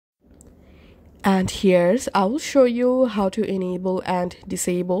And here's I will show you how to enable and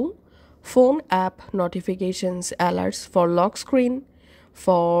disable phone app notifications alerts for lock screen,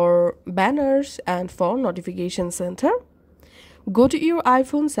 for banners, and for notification center. Go to your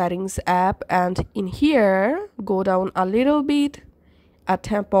iPhone settings app, and in here go down a little bit,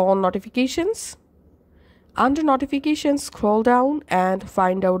 tap on notifications. Under notifications, scroll down and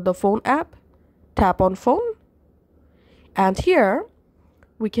find out the phone app. Tap on phone, and here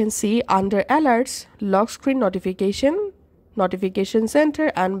we can see under alerts, lock screen notification, notification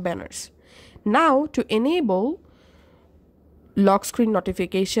center, and banners. Now to enable lock screen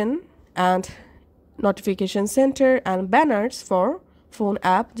notification and notification center and banners for phone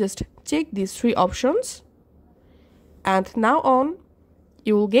app, just check these three options, and now on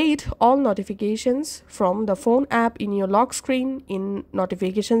you will get all notifications from the phone app in your lock screen, in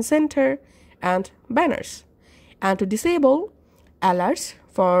notification center, and banners. And to disable alerts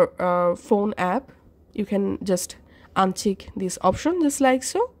for phone app, you can just uncheck this option just like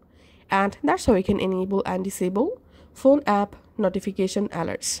so, and that's how you can enable and disable phone app notification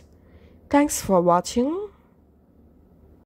alerts. Thanks for watching.